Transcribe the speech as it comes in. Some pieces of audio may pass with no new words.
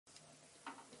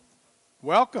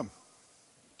Welcome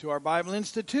to our Bible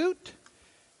Institute.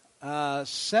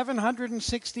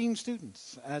 716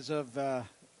 students as of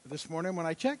this morning when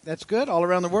I checked. That's good. All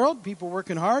around the world, people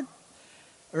working hard,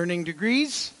 earning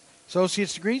degrees,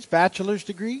 associate's degrees, bachelor's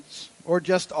degrees, or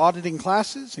just auditing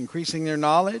classes, increasing their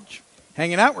knowledge,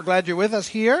 hanging out. We're glad you're with us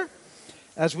here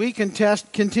as we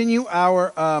continue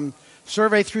our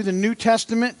survey through the New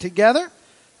Testament together.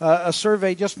 A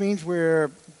survey just means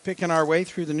we're picking our way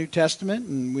through the New Testament,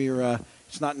 and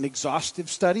it's not an exhaustive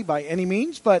study by any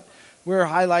means, but we're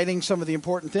highlighting some of the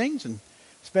important things and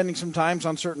spending some time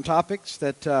on certain topics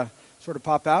that sort of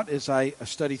pop out as I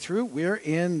study through. We're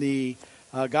in the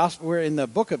We're in the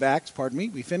book of Acts.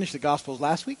 We finished the Gospels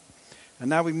last week, and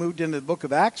now we moved into the book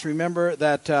of Acts. Remember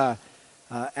that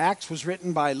Acts was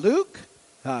written by Luke,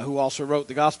 who also wrote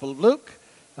the Gospel of Luke.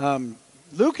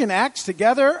 Luke and Acts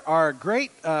together are a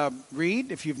great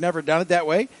read. If you've never done it that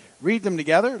way, read them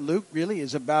together. Luke really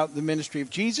is about the ministry of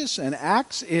Jesus, and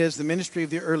Acts is the ministry of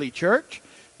the early church,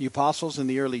 the apostles in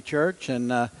the early church,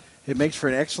 and it makes for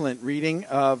an excellent reading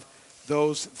of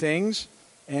those things.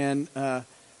 And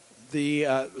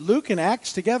Luke and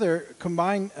Acts together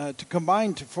combine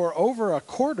for over a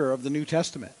quarter of the New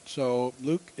Testament. So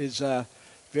Luke is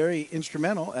very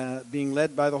instrumental, being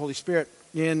led by the Holy Spirit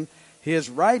in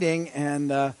his writing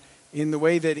and in the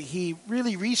way that he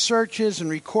really researches and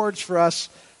records for us.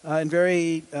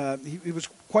 He was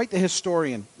quite the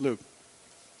historian, Luke,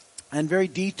 and very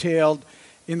detailed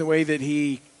in the way that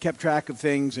he kept track of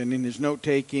things and in his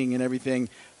note-taking and everything.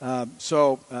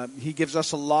 So he gives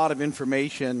us a lot of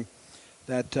information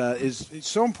that is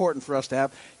so important for us to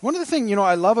have. One of the things,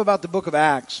 I love about the book of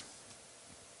Acts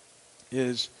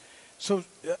is,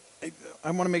 I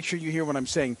want to make sure you hear what I'm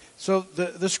saying. So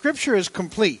the Scripture is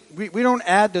complete. We don't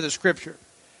add to the Scripture.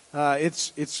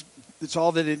 It's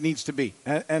all that it needs to be,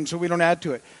 and so we don't add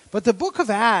to it. But the book of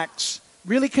Acts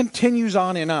really continues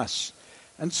on in us,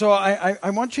 and so I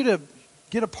want you to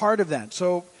get a part of that.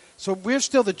 So we're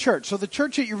still the church. So the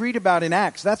church that you read about in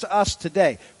Acts, that's us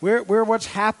today. We're what's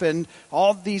happened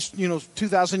all these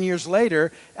 2,000 years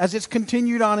later as it's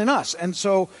continued on in us. And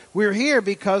so we're here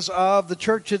because of the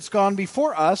church that's gone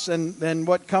before us, and then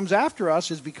what comes after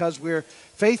us is because we're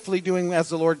faithfully doing as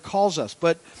the Lord calls us.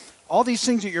 But all these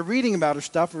things that you're reading about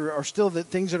are still the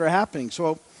things that are happening.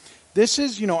 So this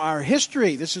is, our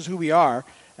history. This is who we are.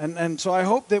 And so I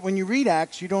hope that when you read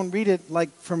Acts, you don't read it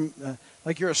like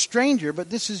you're a stranger, but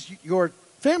this is your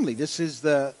family. This is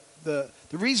the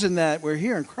reason that we're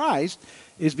here in Christ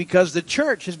is because the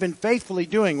church has been faithfully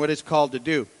doing what it's called to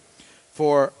do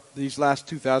for these last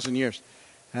 2,000 years.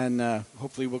 And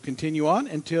hopefully we'll continue on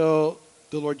until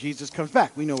the Lord Jesus comes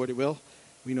back. We know what it will.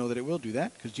 We know that it will do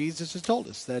that because Jesus has told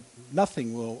us that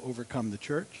nothing will overcome the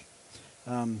church.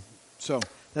 So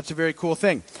that's a very cool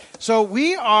thing. So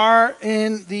we are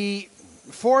in the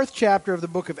 4th chapter of the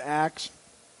book of Acts.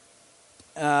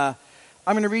 I'm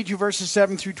going to read you verses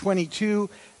 7 through 22.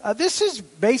 This is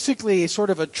basically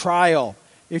sort of a trial,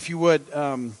 if you would,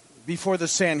 before the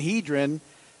Sanhedrin.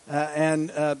 And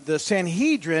the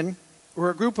Sanhedrin were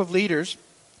a group of leaders,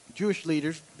 Jewish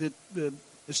leaders, the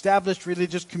established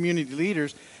religious community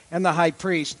leaders, and the high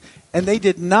priest. And they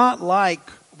did not like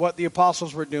what the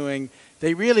apostles were doing.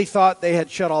 They really thought they had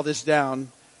shut all this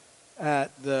down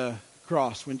at the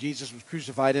cross when Jesus was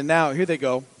crucified. And now, here they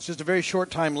go. It's just a very short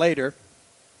time later.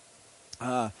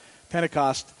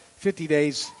 Pentecost, 50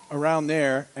 days around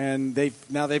there, and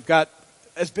they've got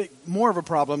more of a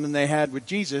problem than they had with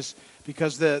Jesus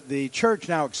because the church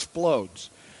now explodes.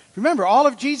 Remember, all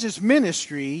of Jesus'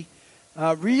 ministry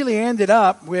really ended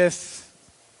up with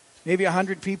maybe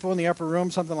 100 people in the upper room,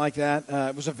 something like that.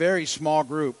 It was a very small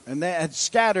group, and they had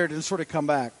scattered and sort of come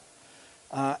back.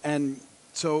 And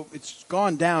so it's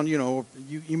gone down, you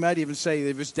might even say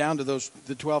it was down to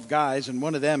the 12 guys, and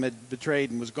one of them had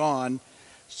betrayed and was gone.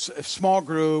 A small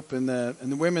group, and the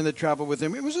women that traveled with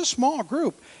him. It was a small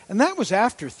group, and that was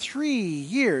after 3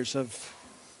 years of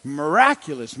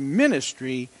miraculous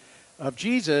ministry of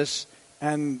Jesus,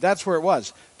 and that's where it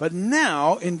was. But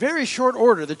now, in very short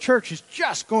order, the church is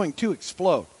just going to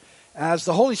explode as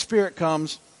the Holy Spirit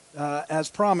comes, as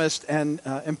promised, and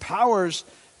empowers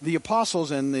the apostles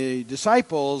and the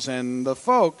disciples and the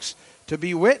folks to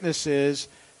be witnesses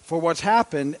for what's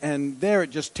happened, and there it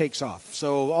just takes off.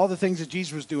 So all the things that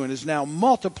Jesus was doing is now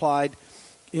multiplied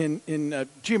in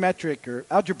geometric or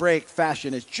algebraic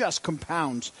fashion. It just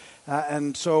compounds.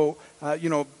 And so,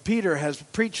 Peter has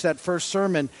preached that first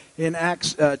sermon in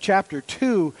Acts chapter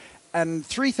 2, and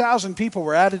 3,000 people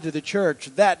were added to the church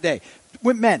that day.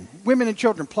 Men, women and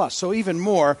children plus, so even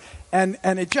more. And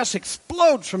it just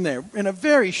explodes from there. In a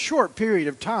very short period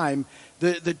of time,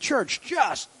 the church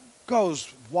just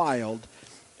goes wild.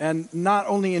 And not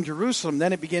only in Jerusalem,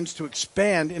 then it begins to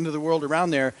expand into the world around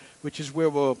there, which is where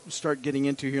we'll start getting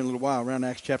into here in a little while, around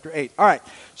Acts chapter 8. All right,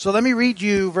 so let me read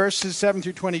you verses 7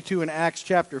 through 22 in Acts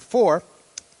chapter 4.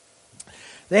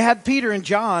 They had Peter and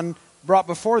John brought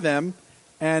before them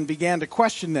and began to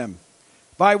question them.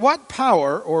 By what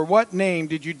power or what name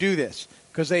did you do this?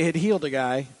 Because they had healed a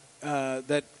guy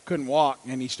that couldn't walk,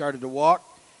 and he started to walk,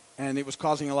 and it was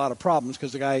causing a lot of problems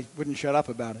because the guy wouldn't shut up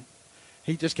about it.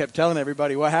 He just kept telling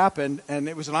everybody what happened, and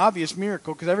it was an obvious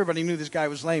miracle because everybody knew this guy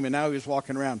was lame, and now he was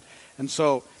walking around. And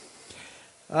so,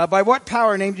 by what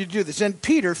power name did you do this? And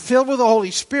Peter, filled with the Holy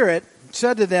Spirit,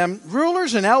 said to them,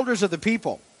 rulers and elders of the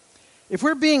people, if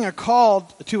we're being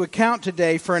called to account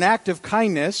today for an act of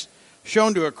kindness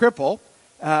shown to a cripple,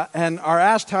 and are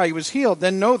asked how he was healed,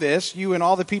 then know this, you and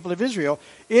all the people of Israel,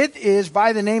 it is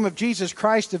by the name of Jesus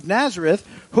Christ of Nazareth,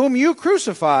 whom you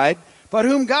crucified, but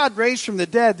whom God raised from the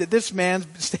dead, that this man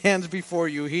stands before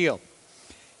you healed.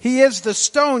 He is the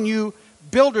stone you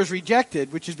builders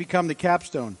rejected, which has become the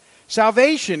capstone.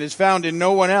 Salvation is found in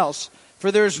no one else,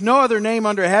 for there is no other name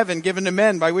under heaven given to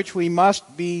men by which we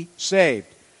must be saved.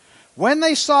 When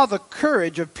they saw the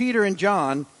courage of Peter and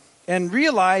John and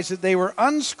realized that they were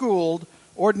unschooled,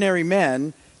 ordinary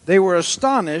men, they were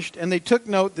astonished, and they took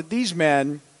note that these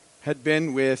men had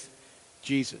been with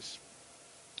Jesus.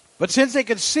 But since they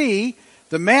could see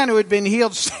the man who had been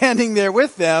healed standing there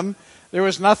with them, there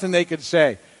was nothing they could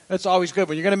say. That's always good.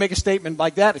 When you're going to make a statement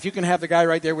like that, if you can have the guy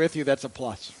right there with you, that's a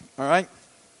plus. All right?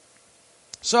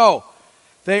 So,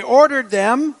 they ordered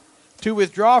them to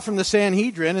withdraw from the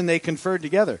Sanhedrin, and they conferred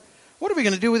together. What are we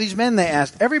going to do with these men, they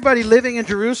asked. Everybody living in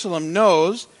Jerusalem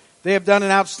knows they have done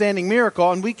an outstanding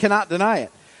miracle, and we cannot deny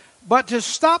it. But to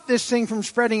stop this thing from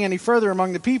spreading any further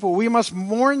among the people, we must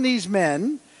warn these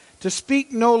men to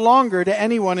speak no longer to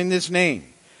anyone in this name.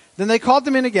 Then they called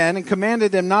them in again and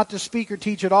commanded them not to speak or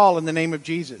teach at all in the name of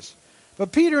Jesus.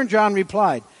 But Peter and John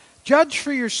replied, judge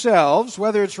for yourselves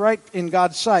whether it's right in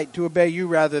God's sight to obey you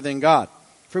rather than God.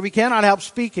 For we cannot help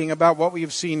speaking about what we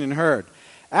have seen and heard.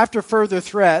 After further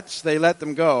threats, they let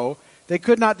them go. They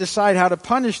could not decide how to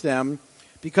punish them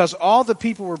because all the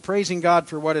people were praising God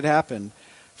for what had happened.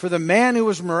 For the man who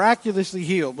was miraculously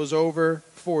healed was over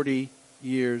 40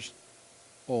 years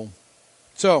old.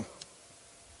 So,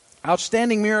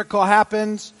 outstanding miracle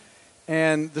happens,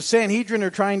 and the Sanhedrin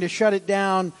are trying to shut it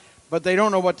down, but they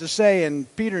don't know what to say,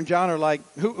 and Peter and John are like,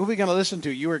 who are we going to listen to?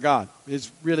 You or God,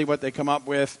 is really what they come up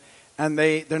with. And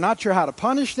they're not sure how to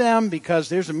punish them because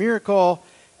there's a miracle,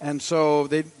 and so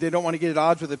they don't want to get at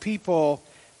odds with the people,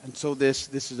 and so this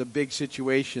is a big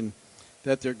situation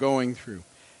that they're going through.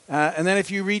 And then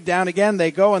if you read down again,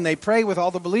 they go and they pray with all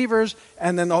the believers,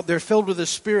 and then they're filled with the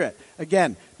Spirit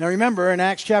again. Now remember, in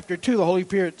Acts chapter 2, the Holy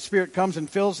Spirit comes and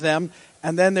fills them,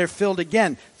 and then they're filled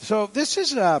again. So this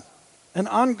is an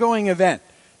ongoing event.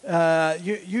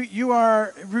 You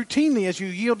are routinely, as you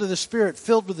yield to the Spirit,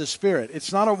 filled with the Spirit.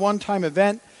 It's not a one-time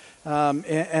event,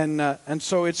 and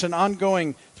so it's an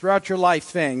ongoing, throughout your life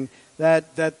thing that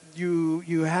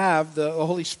you have the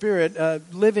Holy Spirit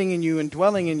living in you and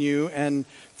dwelling in you and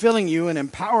filling you and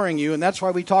empowering you. And that's why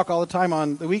we talk all the time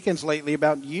on the weekends lately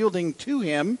about yielding to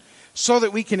Him so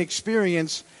that we can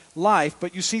experience life.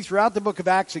 But you see throughout the book of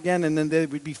Acts again, and then they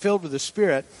would be filled with the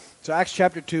Spirit. So Acts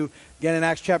chapter 2, again in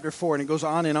Acts chapter 4, and it goes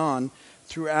on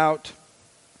throughout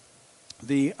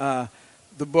the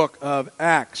book of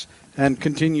Acts and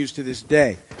continues to this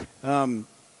day.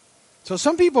 So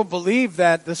some people believe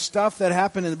that the stuff that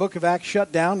happened in the book of Acts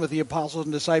shut down with the apostles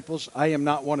and disciples. I am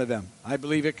not one of them. I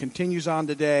believe it continues on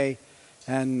today,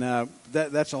 and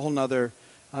that's a whole other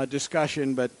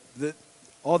discussion, but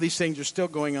all these things are still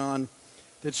going on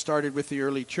that started with the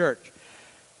early church.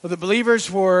 Well, the believers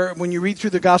were, when you read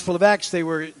through the Gospel of Acts, they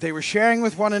were sharing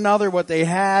with one another what they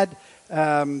had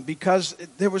because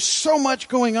there was so much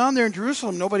going on there in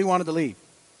Jerusalem, nobody wanted to leave.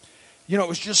 You know, it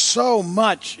was just so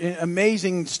much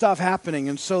amazing stuff happening,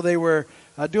 and so they were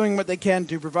doing what they can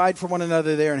to provide for one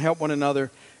another there and help one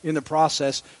another in the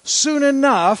process. Soon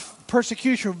enough,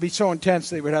 persecution would be so intense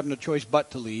they would have no choice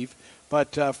but to leave.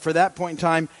 But for that point in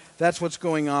time, that's what's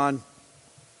going on.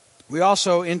 We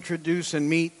also introduce and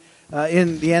meet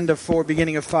in the end of 4,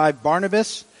 beginning of 5,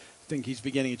 Barnabas. I think he's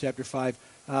beginning of chapter 5.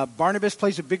 Barnabas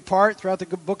plays a big part throughout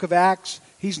the book of Acts.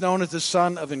 He's known as the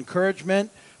son of encouragement.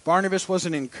 Barnabas was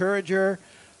an encourager.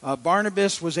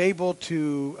 Barnabas was able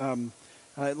to,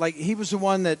 he was the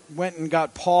one that went and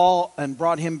got Paul and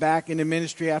brought him back into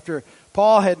ministry after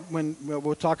Paul had,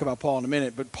 we'll talk about Paul in a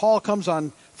minute, but Paul comes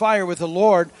on fire with the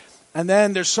Lord, and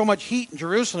then there's so much heat in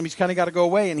Jerusalem, he's kind of got to go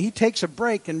away, and he takes a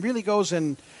break and really goes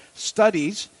and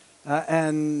studies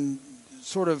and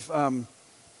sort of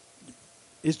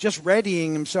is just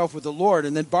readying himself with the Lord.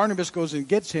 And then Barnabas goes and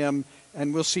gets him,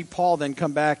 and we'll see Paul then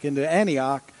come back into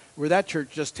Antioch, where that church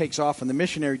just takes off and the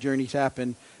missionary journeys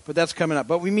happen. But that's coming up.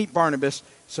 But we meet Barnabas,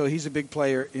 so he's a big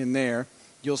player in there.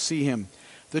 You'll see him.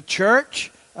 The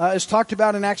church is talked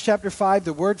about in Acts chapter 5.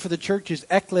 The word for the church is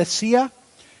ecclesia,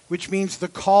 which means the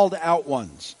called out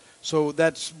ones. So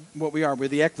that's what we are. We're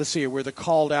the ecclesia. We're the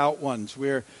called out ones.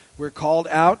 We're called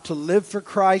out to live for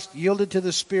Christ, yielded to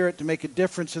the Spirit, to make a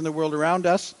difference in the world around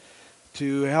us,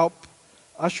 to help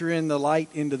usher in the light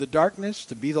into the darkness,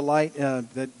 to be the light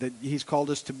that He's called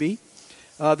us to be.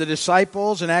 The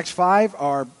disciples in Acts 5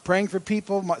 are praying for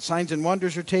people. Signs and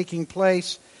wonders are taking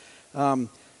place.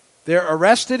 They're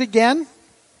arrested again.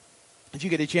 If you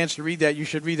get a chance to read that, you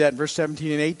should read that in verse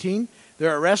 17 and 18.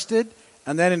 They're arrested,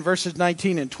 and then in verses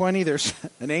 19 and 20, there's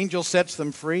an angel sets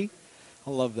them free. I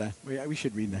love that. We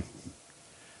should read that.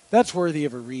 That's worthy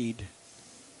of a read.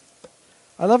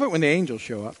 I love it when the angels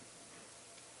show up.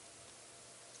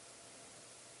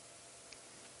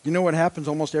 You know what happens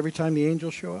almost every time the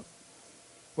angels show up?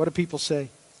 What do people say?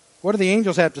 What do the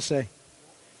angels have to say?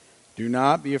 Do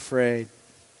not be afraid.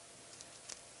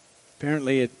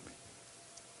 Apparently it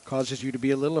causes you to be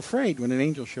a little afraid when an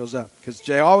angel shows up, because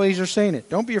they always are saying it.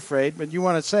 Don't be afraid, but you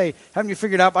want to say, haven't you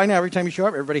figured out by now every time you show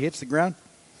up, everybody hits the ground?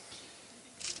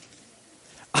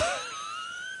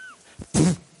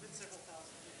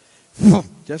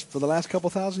 Just for the last couple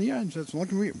thousand years, just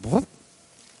looking weird.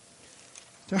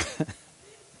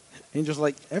 Angels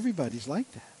like, everybody's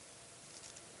like that.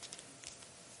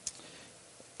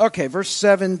 Okay, verse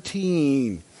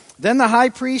 17. Then the high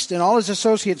priest and all his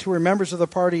associates who were members of the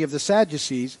party of the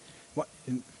Sadducees.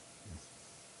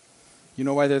 You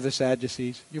know why they're the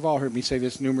Sadducees? You've all heard me say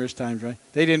this numerous times, right?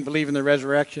 They didn't believe in the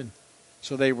resurrection.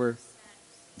 So they were,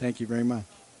 thank you very much.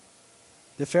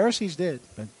 The Pharisees did,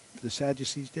 but the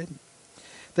Sadducees didn't.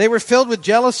 They were filled with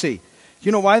jealousy.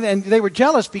 You know why? And they were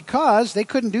jealous because they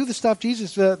couldn't do the stuff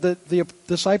Jesus, the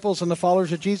disciples and the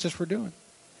followers of Jesus were doing.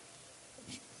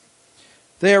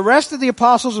 They arrested the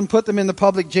apostles and put them in the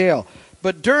public jail.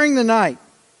 But during the night,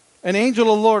 an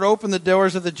angel of the Lord opened the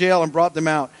doors of the jail and brought them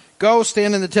out. Go,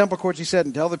 stand in the temple courts, he said,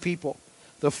 and tell the people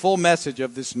the full message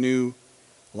of this new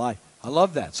life. I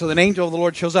love that. So an angel of the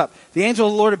Lord shows up. The angel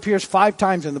of the Lord appears 5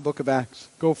 times in the book of Acts.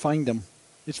 Go find him.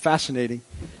 It's fascinating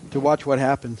to watch what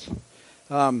happens.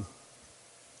 The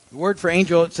word for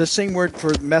angel, it's the same word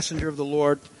for messenger of the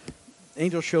Lord.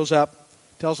 Angel shows up,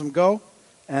 tells him go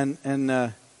and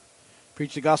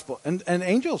preach the gospel. And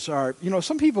angels are,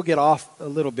 some people get off a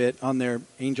little bit on their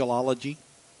angelology,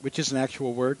 which is an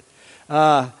actual word.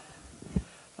 I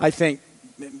think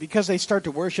because they start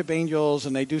to worship angels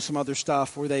and they do some other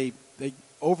stuff where they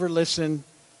over-listen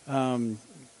and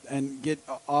get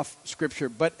off Scripture.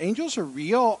 But angels are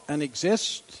real and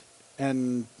exist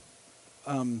and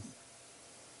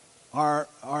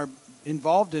are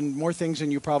involved in more things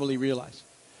than you probably realize.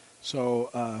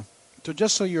 So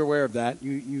just so you're aware of that,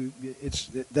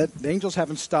 the angels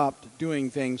haven't stopped doing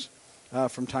things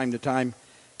from time to time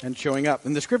and showing up.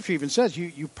 And the Scripture even says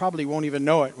you probably won't even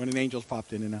know it when an angel's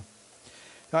popped in and out.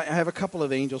 I have a couple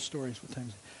of angel stories.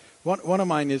 One of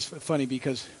mine is funny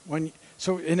because and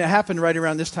it happened right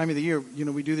around this time of the year.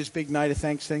 We do this big night of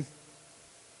thanks thing,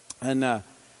 and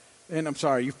I'm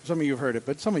sorry, some of you have heard it,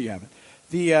 but some of you haven't.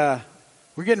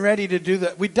 We're getting ready to do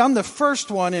we'd done the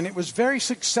first one, and it was very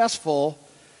successful.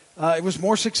 It was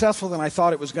more successful than I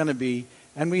thought it was going to be,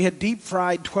 and we had deep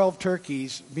fried 12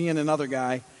 turkeys, me and another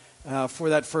guy, for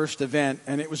that first event,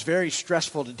 and it was very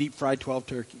stressful to deep fry 12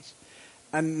 turkeys.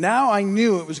 And now I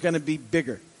knew it was going to be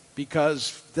bigger,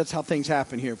 because that's how things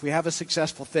happen here. If we have a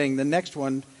successful thing, the next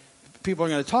one, people are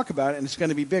going to talk about it, and it's going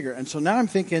to be bigger. And so now I'm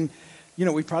thinking,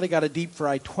 we probably got to deep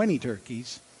fry 20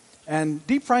 turkeys. And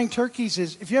deep frying turkeys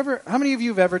is, how many of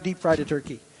you have ever deep fried a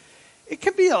turkey? It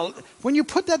can be, when you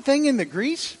put that thing in the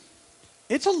grease,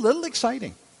 it's a little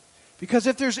exciting. Because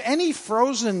if there's any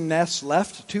frozenness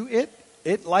left to it,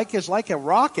 it is like a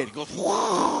rocket. It goes,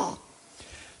 whoa.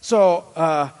 So,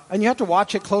 and you have to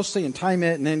watch it closely and time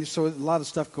it, and then so a lot of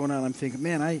stuff going on. I'm thinking,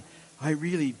 man, I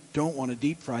really don't want to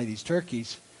deep fry these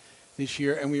turkeys this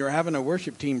year. And we were having a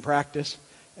worship team practice,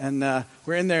 and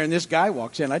we're in there, and this guy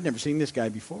walks in. I'd never seen this guy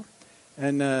before,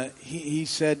 and he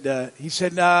said,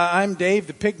 "I'm Dave,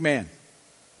 the pig man."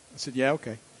 I said, "Yeah,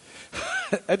 okay."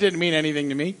 That didn't mean anything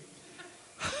to me.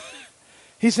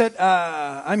 He said,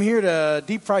 "I'm here to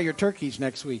deep fry your turkeys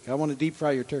next week. I want to deep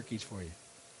fry your turkeys for you."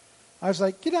 I was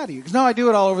like, "Get out of here." He goes, "No, I do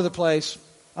it all over the place.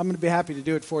 I'm going to be happy to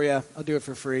do it for you. I'll do it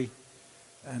for free."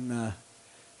 And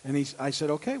I said,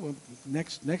 "Okay, well,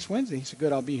 next Wednesday." He said,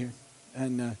 "Good, I'll be here."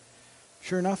 And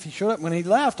Sure enough, he showed up. When he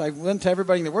left, I went to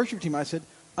everybody in the worship team. I said,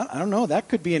 I don't know, that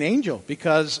could be an angel,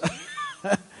 because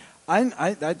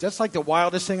that's like the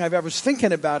wildest thing I've ever was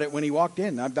thinking about it when he walked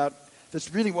in.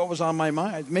 That's really what was on my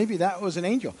mind. Maybe that was an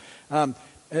angel.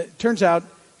 It turns out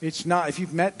it's not. If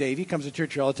you've met Dave, he comes to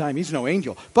church here all the time. He's no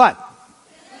angel. But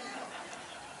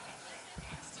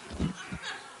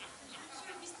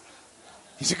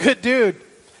he's a good dude.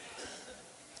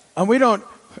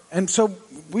 And so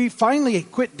we finally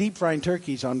quit deep frying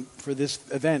turkeys for this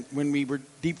event when we were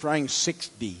deep frying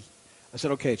 60. I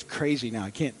said, okay, it's crazy now.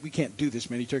 We can't do this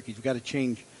many turkeys. We've got to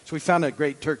change. So we found a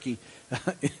great turkey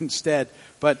instead.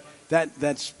 But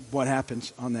that's what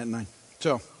happens on that night.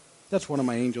 So that's one of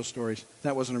my angel stories.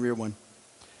 That wasn't a real one.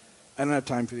 I don't have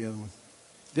time for the other one.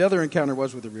 The other encounter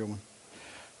was with a real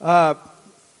one.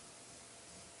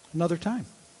 Another time.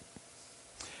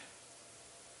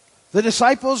 The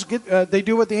disciples, they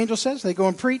do what the angel says. They go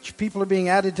and preach. People are being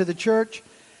added to the church.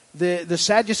 The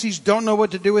Sadducees don't know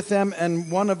what to do with them, and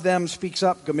one of them speaks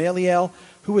up, Gamaliel,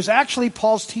 who was actually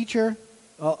Paul's teacher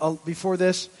before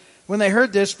this. When they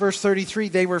heard this, verse 33,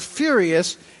 they were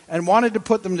furious and wanted to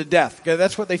put them to death.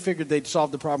 That's what they figured they'd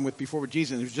solved the problem with before with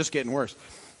Jesus, and it was just getting worse.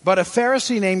 But a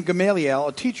Pharisee named Gamaliel,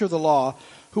 a teacher of the law,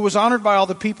 who was honored by all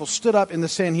the people, stood up in the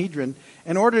Sanhedrin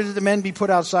and ordered that the men be put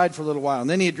outside for a little while. And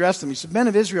then he addressed them. He said, "Men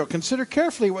of Israel, consider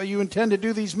carefully what you intend to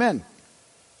do these men.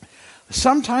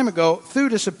 Some time ago,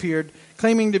 Theudas appeared,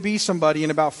 claiming to be somebody,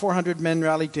 and about 400 men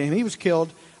rallied to him. He was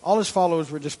killed. All his followers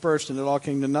were dispersed, and it all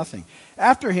came to nothing.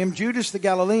 After him, Judas the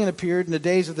Galilean appeared in the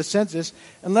days of the census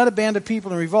and led a band of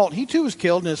people in revolt. He too was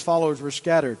killed, and his followers were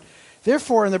scattered.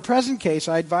 Therefore, in the present case,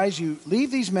 I advise you,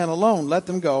 leave these men alone, let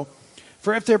them go.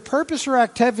 For if their purpose or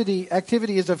activity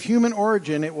is of human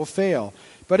origin, it will fail.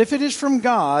 But if it is from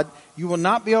God, you will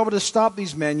not be able to stop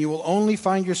these men. You will only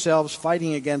find yourselves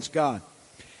fighting against God."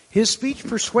 His speech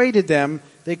persuaded them.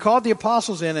 They called the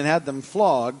apostles in and had them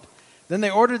flogged. Then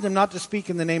they ordered them not to speak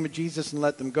in the name of Jesus and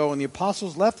let them go. And the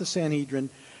apostles left the Sanhedrin,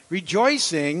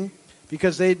 rejoicing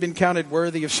because they had been counted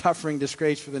worthy of suffering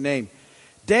disgrace for the name.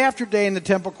 Day after day in the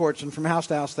temple courts and from house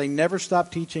to house, they never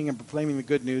stopped teaching and proclaiming the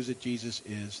good news that Jesus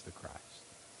is the Christ.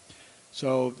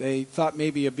 So they thought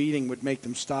maybe a beating would make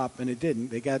them stop, and it didn't.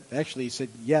 They actually said,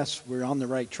 yes, we're on the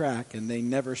right track, and they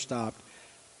never stopped.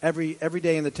 Every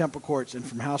day in the temple courts and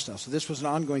from house to house. So this was an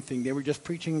ongoing thing. They were just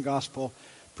preaching the gospel,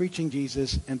 preaching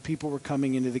Jesus, and people were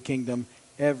coming into the kingdom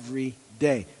every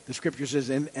day. The scripture says,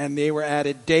 and they were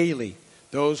added daily,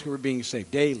 those who were being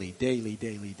saved. Daily, daily,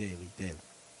 daily, daily, daily.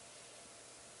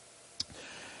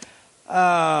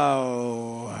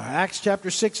 Acts chapter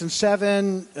 6 and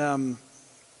 7.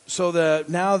 So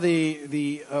now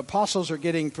the apostles are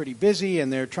getting pretty busy,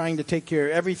 and they're trying to take care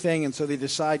of everything, and so they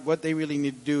decide what they really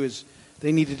need to do is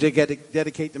they needed to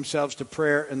dedicate themselves to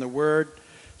prayer and the word.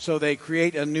 So they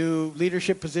create a new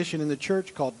leadership position in the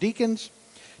church called deacons.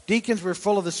 Deacons were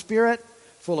full of the Spirit,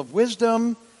 full of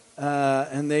wisdom,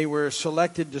 and they were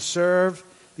selected to serve.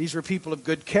 These were people of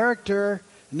good character.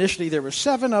 Initially there were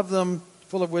 7 of them,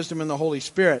 full of wisdom and the Holy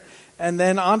Spirit. And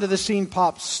then onto the scene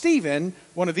pops Stephen,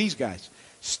 one of these guys.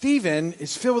 Stephen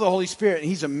is filled with the Holy Spirit, and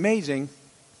he's amazing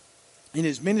in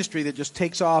his ministry that just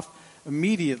takes off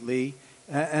immediately.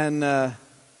 So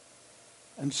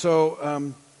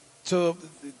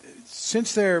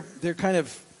since they're kind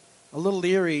of a little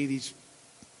leery, these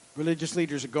religious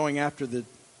leaders are going after the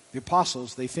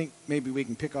apostles. They think maybe we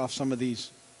can pick off some of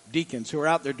these deacons who are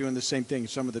out there doing the same thing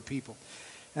as some of the people.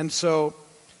 And so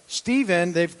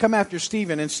Stephen, they've come after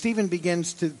Stephen, and Stephen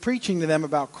begins to preaching to them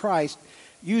about Christ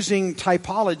using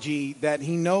typology that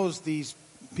he knows these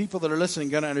people that are listening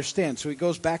are going to understand. So he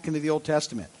goes back into the Old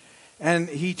Testament. And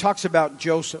he talks about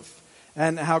Joseph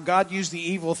and how God used the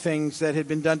evil things that had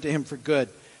been done to him for good.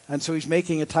 And so he's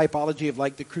making a typology of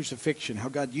like the crucifixion, how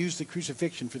God used the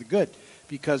crucifixion for the good.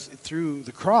 Because through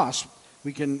the cross,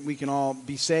 we can all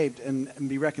be saved and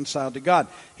be reconciled to God.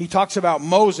 He talks about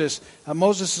Moses.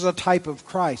 Moses is a type of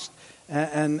Christ.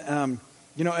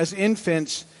 As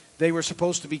infants, they were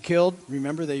supposed to be killed.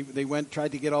 Remember, they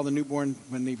tried to get all the newborn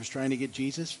when he was trying to get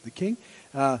Jesus, the king.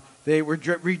 They were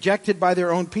rejected by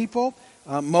their own people.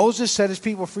 Moses set his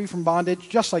people free from bondage,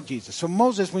 just like Jesus. So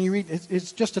Moses, when you read,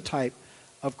 it's just a type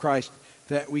of Christ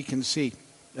that we can see.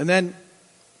 And then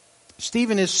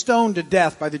Stephen is stoned to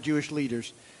death by the Jewish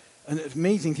leaders. An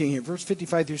amazing thing here, verse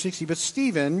 55 through 60. But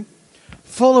Stephen,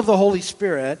 full of the Holy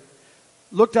Spirit,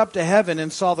 looked up to heaven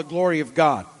and saw the glory of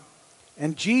God,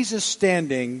 and Jesus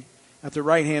standing at the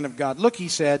right hand of God. Look, he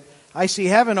said, I see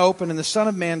heaven open and the Son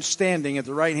of Man standing at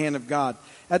the right hand of God.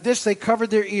 At this they covered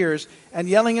their ears, and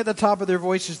yelling at the top of their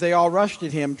voices, they all rushed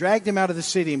at him, dragged him out of the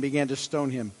city, and began to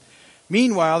stone him.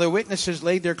 Meanwhile, the witnesses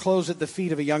laid their clothes at the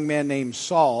feet of a young man named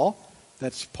Saul.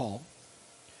 That's Paul.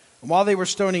 And while they were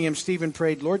stoning him, Stephen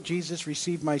prayed, "Lord Jesus,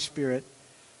 receive my spirit."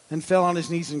 Then fell on his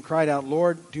knees and cried out,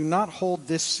 "Lord, do not hold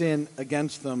this sin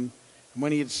against them." And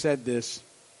when he had said this,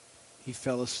 he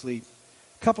fell asleep.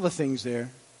 A couple of things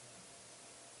there.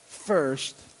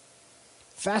 First,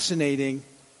 fascinating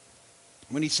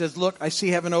when he says, "Look, I see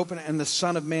heaven open and the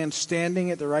Son of Man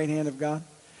standing at the right hand of God."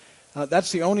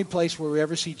 That's the only place where we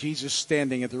ever see Jesus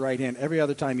standing at the right hand. Every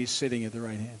other time he's sitting at the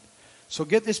right hand. So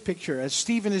get this picture. As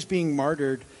Stephen is being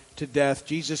martyred to death,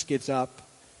 Jesus gets up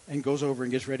and goes over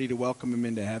and gets ready to welcome him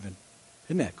into heaven.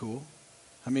 Isn't that cool?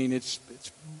 I mean,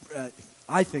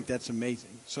 I think that's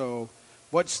amazing. So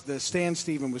what's the stand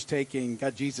Stephen was taking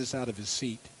got Jesus out of his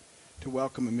seat to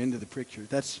welcome him into the picture.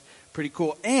 That's pretty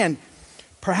cool. And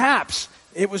perhaps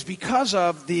it was because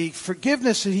of the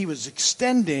forgiveness that he was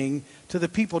extending to the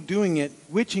people doing it,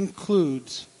 which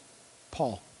includes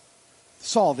Paul.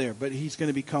 Saul there, but he's going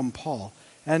to become Paul.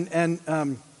 And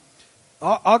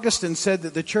Augustine said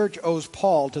that the church owes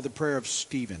Paul to the prayer of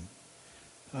Stephen.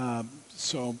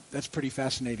 So that's pretty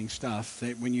fascinating stuff.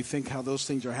 That when you think how those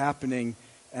things are happening,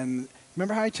 and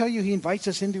remember how I tell you he invites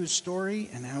us into his story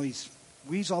and how he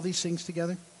weaves all these things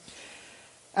together?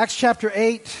 Acts chapter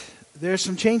 8, there's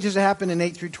some changes that happen in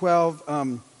 8 through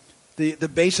 12. The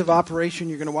base of operation,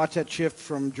 you're going to watch that shift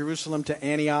from Jerusalem to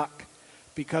Antioch.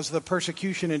 Because of the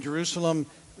persecution in Jerusalem,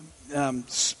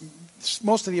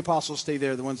 most of the apostles stay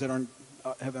there, the ones that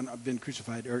haven't been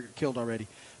crucified or killed already.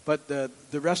 But the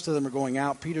rest of them are going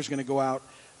out. Peter's going to go out.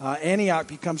 Antioch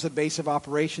becomes the base of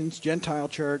operations, Gentile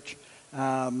church.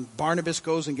 Barnabas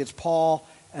goes and gets Paul.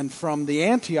 And from the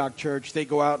Antioch church, they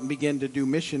go out and begin to do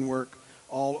mission work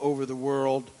all over the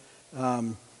world.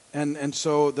 And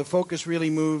so the focus really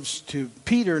moves to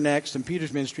Peter next and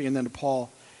Peter's ministry, and then to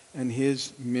Paul and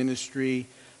his ministry.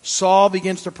 Saul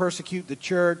begins to persecute the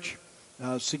church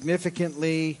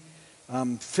significantly.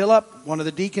 Philip, one of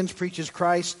the deacons, preaches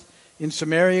Christ in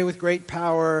Samaria with great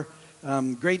power.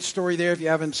 Great story there if you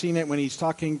haven't seen it, when he's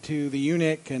talking to the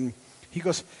eunuch, and he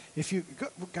goes, you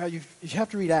have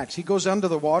to read Acts. He goes under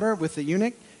the water with the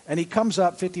eunuch, and he comes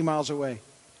up 50 miles away.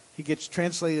 He gets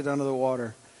translated under the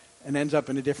water and ends up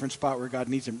in a different spot where God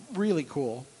needs him. Really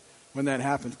cool when that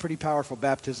happens. Pretty powerful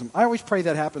baptism. I always pray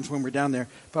that happens when we're down there,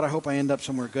 but I hope I end up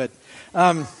somewhere good.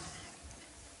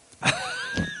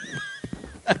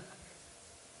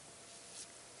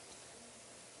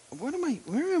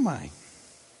 Where am I?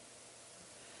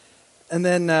 And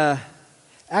then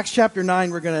Acts chapter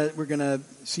 9, we're gonna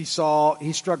see Saul.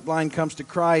 He's struck blind, comes to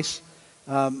Christ.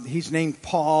 He's named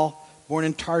Paul, born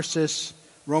in Tarsus,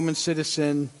 Roman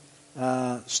citizen,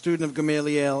 student of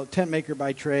Gamaliel, tent maker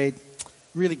by trade.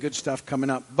 Really good stuff coming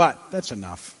up, but that's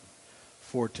enough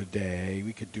for today.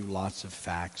 We could do lots of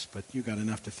facts, but you got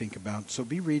enough to think about. So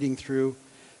be reading through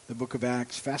the book of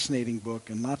Acts. Fascinating book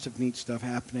and lots of neat stuff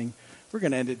happening. We're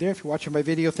going to end it there. If you're watching my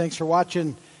video, thanks for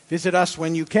watching. Visit us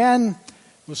when you can.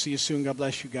 We'll see you soon. God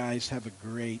bless you guys. Have a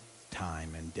great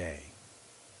time and day.